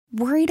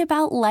Worried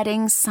about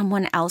letting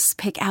someone else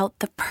pick out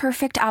the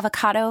perfect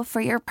avocado for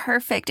your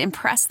perfect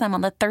impress them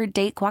on the third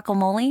date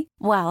guacamole?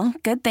 Well,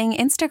 good thing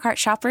Instacart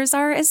shoppers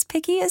are as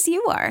picky as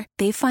you are.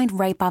 They find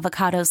ripe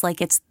avocados like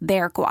it's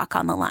their guac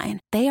on the line.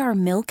 They are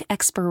milk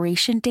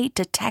expiration date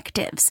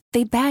detectives.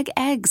 They bag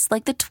eggs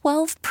like the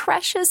 12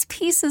 precious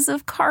pieces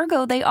of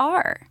cargo they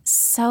are.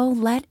 So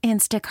let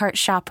Instacart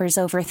shoppers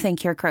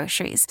overthink your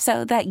groceries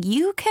so that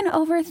you can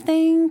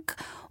overthink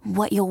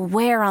what you'll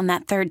wear on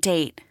that third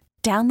date.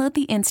 Download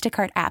the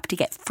Instacart app to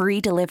get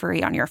free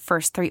delivery on your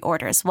first 3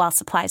 orders while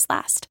supplies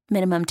last.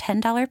 Minimum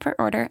 $10 per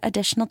order.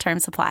 Additional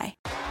terms apply.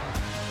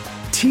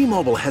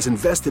 T-Mobile has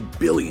invested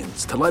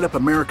billions to light up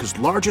America's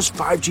largest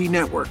 5G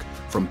network,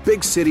 from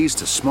big cities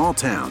to small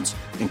towns,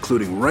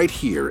 including right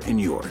here in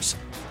yours.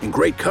 And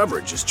great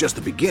coverage is just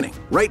the beginning.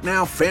 Right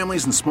now,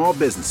 families and small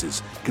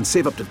businesses can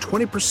save up to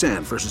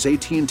 20% versus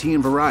AT&T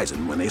and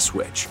Verizon when they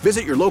switch.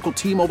 Visit your local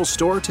T-Mobile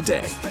store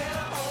today.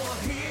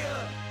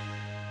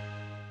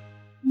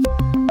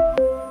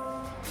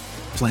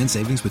 Plan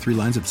savings with 3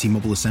 lines of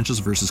T-Mobile Essentials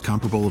versus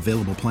comparable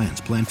available plans.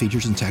 Plan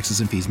features and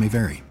taxes and fees may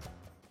vary.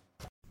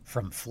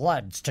 From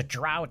floods to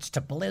droughts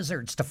to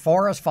blizzards to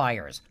forest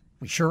fires,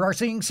 we sure are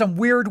seeing some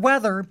weird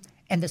weather,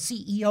 and the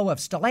CEO of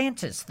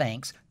Stellantis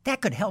thinks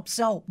that could help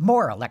sell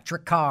more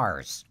electric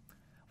cars.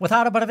 With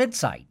Automotive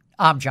Insight,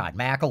 I'm John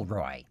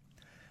McElroy.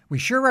 We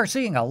sure are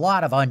seeing a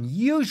lot of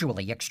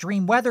unusually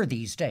extreme weather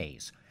these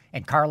days,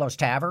 and Carlos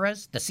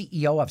Tavares, the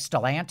CEO of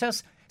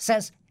Stellantis,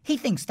 says he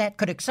thinks that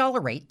could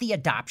accelerate the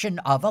adoption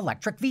of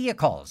electric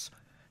vehicles.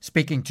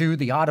 Speaking to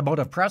the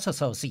Automotive Press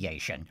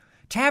Association,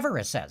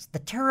 Tavares says the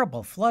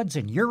terrible floods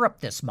in Europe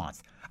this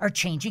month are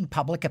changing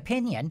public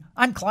opinion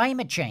on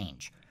climate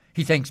change.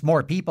 He thinks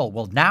more people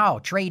will now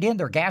trade in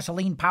their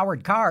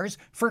gasoline-powered cars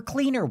for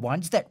cleaner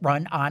ones that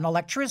run on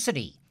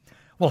electricity.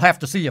 We'll have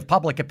to see if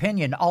public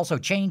opinion also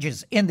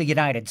changes in the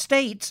United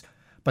States,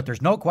 but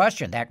there's no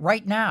question that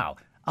right now,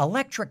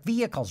 electric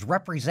vehicles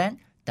represent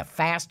the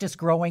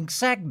fastest-growing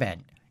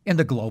segment in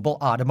the global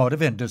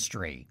automotive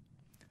industry.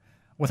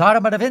 With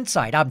Automotive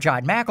Insight, I'm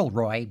John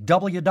McElroy,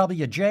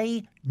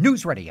 WWJ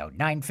News Radio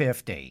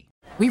 950.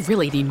 We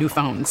really need new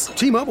phones.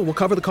 T-Mobile will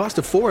cover the cost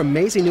of 4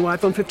 amazing new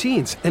iPhone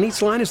 15s, and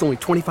each line is only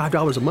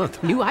 $25 a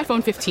month. New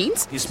iPhone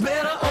 15s? It's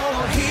better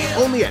over here.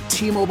 Only at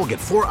T-Mobile, get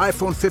 4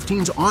 iPhone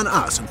 15s on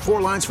us and 4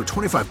 lines for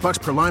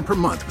 $25 per line per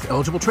month with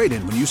eligible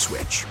trade-in when you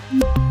switch.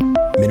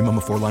 Minimum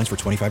of 4 lines for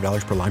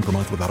 $25 per line per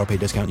month with autopay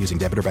discount using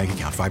debit or bank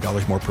account.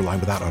 $5 more per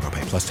line without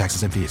autopay, plus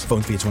taxes and fees.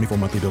 Phone fee at 24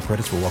 monthly bill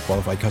credits for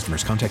well-qualified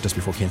customers. Contact us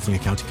before canceling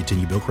account to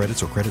continue bill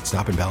credits or credit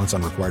stop and balance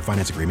on required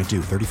finance agreement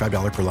due.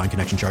 $35 per line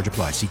connection charge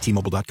applies. See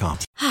T-Mobile.com.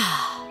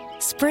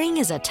 Spring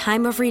is a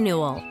time of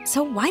renewal,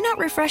 so why not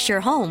refresh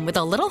your home with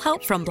a little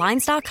help from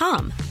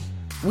Blinds.com?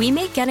 We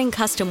make getting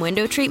custom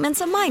window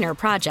treatments a minor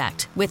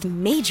project with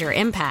major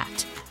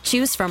impact.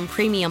 Choose from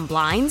premium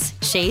blinds,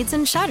 shades,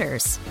 and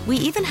shutters. We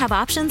even have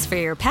options for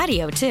your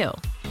patio, too.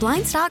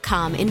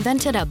 Blinds.com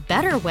invented a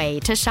better way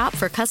to shop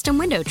for custom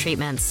window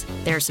treatments.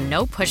 There's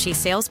no pushy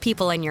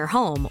salespeople in your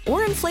home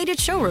or inflated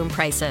showroom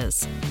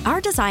prices.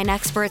 Our design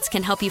experts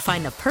can help you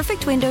find the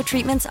perfect window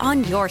treatments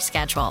on your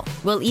schedule.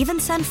 We'll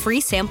even send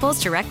free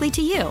samples directly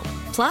to you.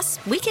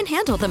 Plus, we can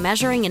handle the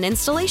measuring and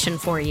installation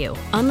for you.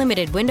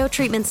 Unlimited window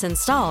treatments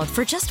installed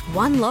for just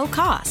one low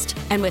cost.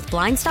 And with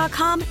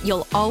Blinds.com,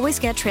 you'll always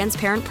get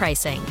transparent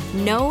pricing.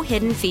 No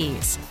hidden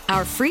fees.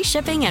 Our free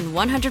shipping and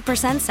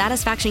 100%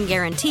 satisfaction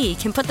guarantee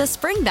can put the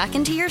spring back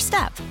into your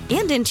step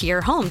and into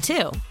your home,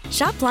 too.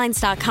 Shop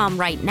Blinds.com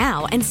right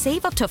now and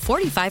save up to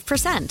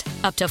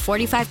 45%. Up to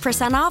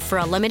 45% off for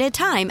a limited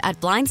time at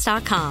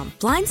Blinds.com.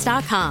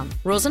 Blinds.com.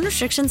 Rules and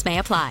restrictions may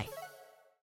apply.